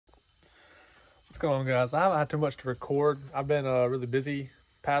What's going on, guys? I haven't had too much to record. I've been really busy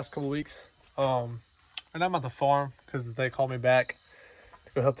past couple weeks. And I'm at the farm because they called me back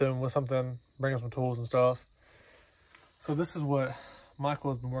to go help them with something, bring them some tools and stuff. So this is what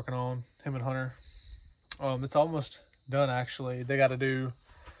Michael has been working on, him and Hunter. It's almost done, actually. They got to do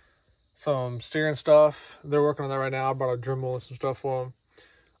some steering stuff. They're working on that right now. I brought a Dremel and some stuff for them.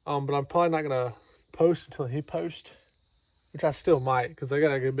 But I'm probably not going to post until he posts, which I still might because they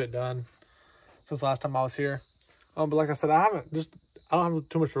got a good bit done since last time I was here. But like I said, I don't have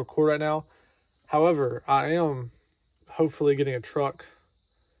too much to record right now. However, I am hopefully getting a truck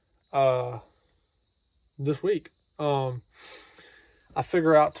this week. I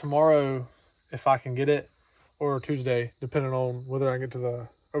figure out tomorrow if I can get it, or Tuesday, depending on whether I get to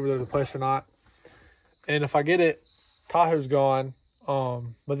over there to the place or not. And if I get it, Tahoe's gone.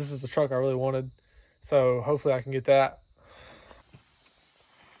 But this is the truck I really wanted, so hopefully I can get that.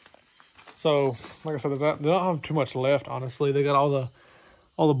 So, like I said, they don't have too much left, honestly. They got all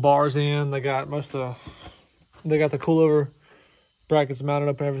the bars in. They got they got the coilover brackets mounted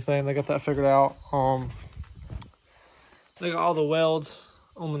up and everything. They got that figured out. They got all the welds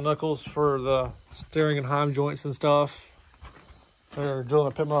on the knuckles for the steering and heim joints and stuff. They're drilling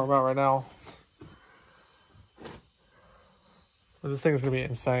a pit motor out right now. But this thing is gonna be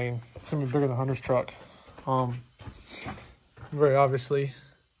insane. It's gonna be bigger than Hunter's truck. Very obviously.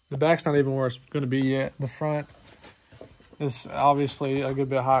 The back's not even where it's going to be yet. The front is obviously a good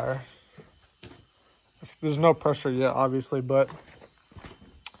bit higher. There's no pressure yet, obviously, but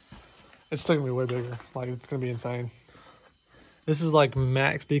it's still going to be way bigger. Like, it's going to be insane. This is like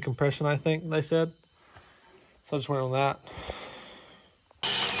max decompression, I think they said. So I just went on that.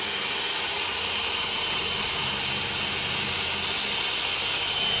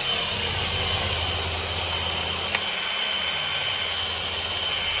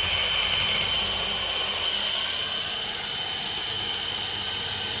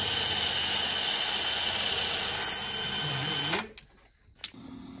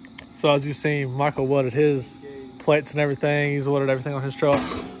 So as you've seen, Michael welded his plates and everything. He's welded everything on his truck.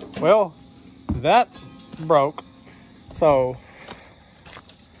 Well, that broke. So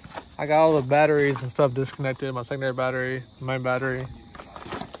I got all the batteries and stuff disconnected. My secondary battery, main battery.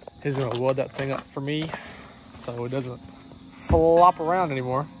 He's gonna weld that thing up for me so it doesn't flop around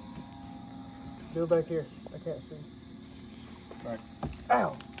anymore. Go back here. I can't see. Back.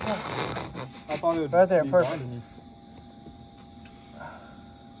 Ow. I thought it would right there, be perfect. blinding you.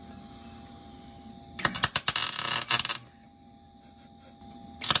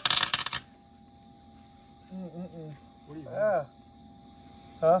 What are you doing?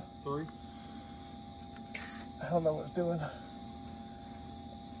 Huh? 3? I don't know what it's doing.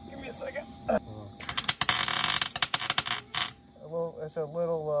 Give me a second. Well, it's a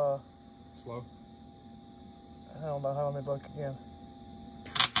little, Slow? I don't know how let me look again.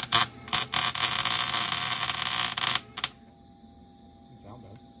 Doesn't sound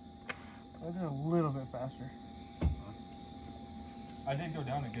bad. It's a little bit faster. I did go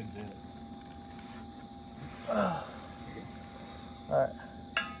down a good bit. Alright.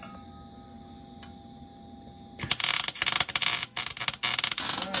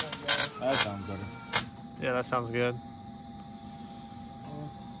 That sounds better. Yeah, that sounds good.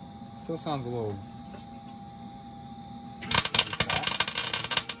 Still sounds a little...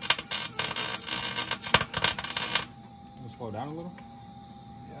 Just slow down a little?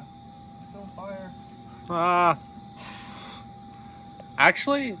 Yeah. It's on fire.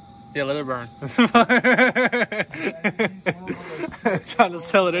 Actually, yeah, let it burn. Trying to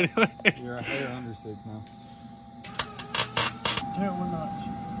sell it anyway. You're a hair under 6 now. Yeah, we're not.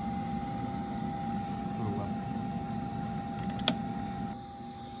 To the left.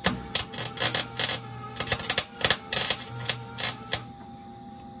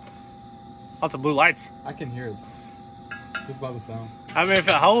 Lots of blue lights. I can hear it. Just by the sound. I mean, if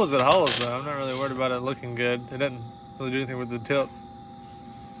it holds, it holds, though. I'm not really worried about it looking good. It doesn't really do anything with the tip.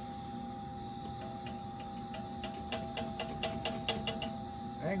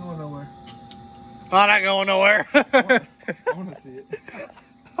 I ain't going nowhere. I'm not going nowhere. I want to see it.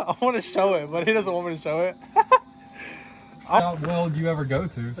 I want to show it, but he doesn't want me to show it. How well do you ever go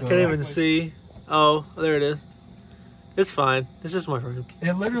to? So I can't even see. Oh, there it is. It's fine. It's just my friend.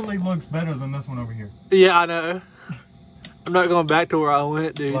 It literally looks better than this one over here. Yeah, I know. I'm not going back to where I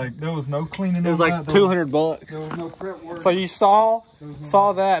went, dude. Like, there was no cleaning. It was like $200. There was no prep work. So you saw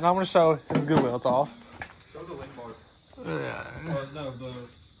that, and I'm gonna show his good welds off. Show the link bars. Yeah. Or no, the...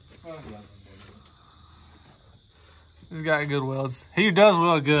 He's got good welds. He does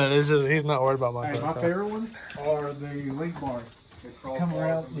weld good. It's just he's not worried about my Hey, my stuff. favorite ones are the link bars. Come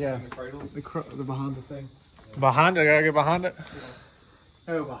around, yeah. The cradles. The behind the thing. Behind it, I gotta get behind it.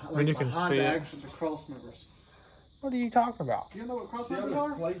 Oh, behind, When you can see it. the cross members. What are you talking about? You know what cross See how members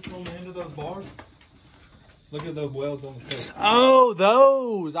there's are? plates on the end of those bars? Look at those welds on the plate. Oh,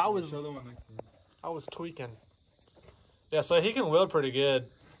 those! I was Show the one next to you. tweaking. Yeah, so he can weld pretty good,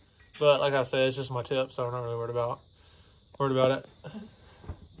 but like I said, it's just my tip, so I'm not really worried about it.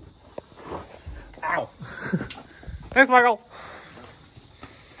 Ow! Thanks, Michael.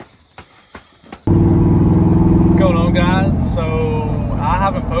 What's going on, guys? So I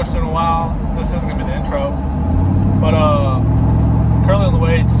haven't posted in a while. This isn't gonna be the intro, but currently on the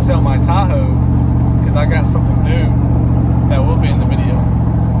way to sell my Tahoe because I got something new that will be in the video.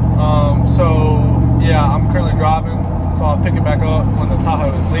 So yeah, I'm currently driving, so I'll pick it back up when the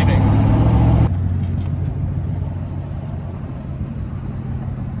Tahoe is leaving.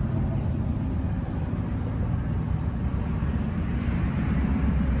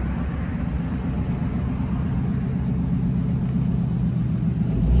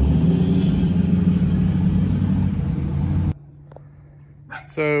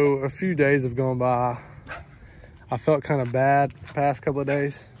 So a few days have gone by. I felt kind of bad the past couple of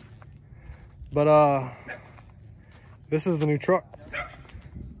days, but this is the new truck.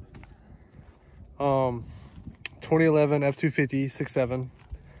 2011 F250 6.7.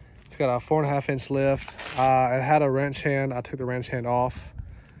 It's got a 4.5-inch lift. It had a wrench hand. I took the wrench hand off.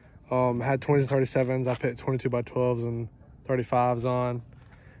 It had 20s and 37s. I put 22x12s and 35s on.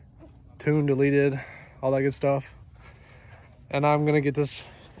 Tune deleted, all that good stuff. And I'm gonna get this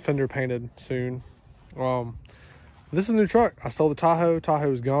fender painted soon. This is a new truck. I sold the Tahoe.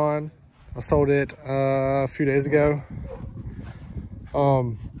 Tahoe's gone. I sold it a few days ago.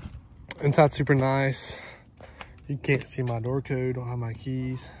 Inside's super nice. You can't see my door code. Don't have my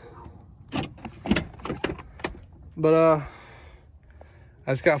keys. But I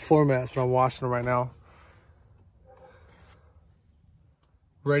just got floor mats, but I'm washing them right now.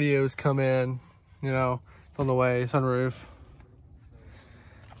 Radios come in. You know, it's on the way. Sunroof.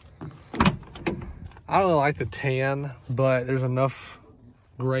 I don't really like the tan, but there's enough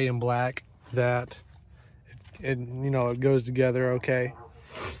gray and black that it you know, it goes together okay.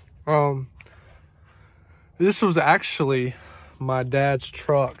 This was actually my dad's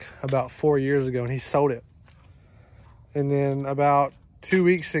truck about 4 years ago, and he sold it. And then about 2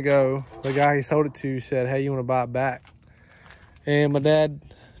 weeks ago, the guy he sold it to said, "Hey, you want to buy it back?" And my dad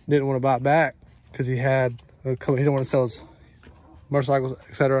didn't want to buy it back because he didn't want to sell his motorcycles,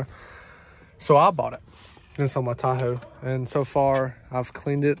 etc. So I bought it and sold my Tahoe, and so far I've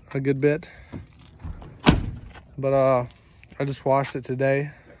cleaned it a good bit, but I just washed it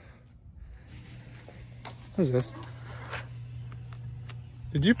today. What is this?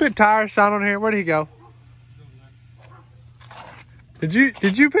 Did you put tire shine on here? Where'd he go? Did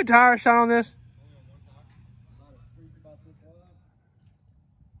you put tire shine on this?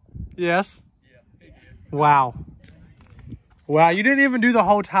 Yes. Wow. Wow, you didn't even do the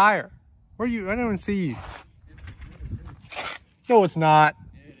whole tire. Where you? I didn't even see you. No, it's not.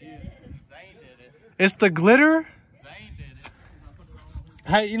 It's the glitter?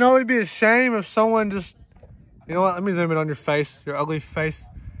 Hey, you know, it'd be a shame if someone just... You know what? Let me zoom in on your face, your ugly face.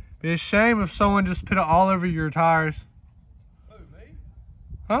 It'd be a shame if someone just put it all over your tires. Who, me?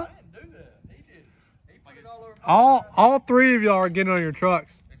 Huh? I didn't do that. He did. He put it all over. All three of y'all are getting on your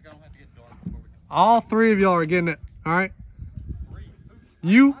trucks. It's gonna have to get dark before we do. All three of y'all are getting it. All right?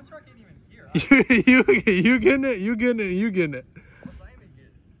 You... My truck ain't even here. you getting it, you getting it, you getting it. What's Amy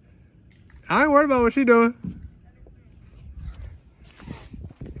getting? I ain't worried about what she doing.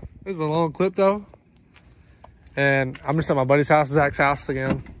 This is a long clip though. And I'm just at my buddy's house, Zach's house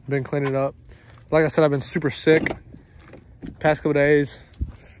again. Been cleaning it up. Like I said, I've been super sick past few days.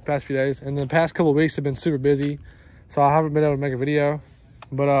 And the past couple of weeks have been super busy. So I haven't been able to make a video.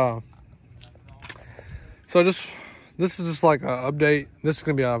 But so this is just like an update. This is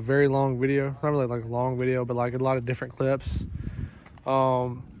gonna be a very long video. Not really like a long video, but like a lot of different clips.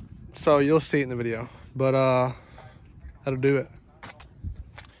 So you'll see it in the video. But that'll do it.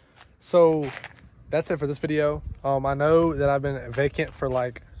 So that's it for this video. I know that I've been vacant for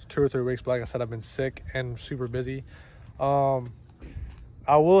like 2 or 3 weeks, but like I said, I've been sick and super busy. I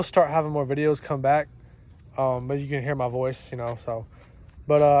will start having more videos come back, but you can hear my voice, you know, so.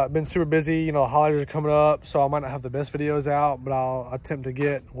 But I've been super busy, you know, holidays are coming up, so I might not have the best videos out, but I'll attempt to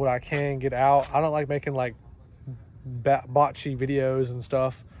get what I can get out. I don't like making like botchy videos and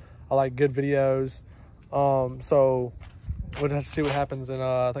stuff. I like good videos. So we'll have to see what happens,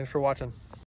 and thanks for watching.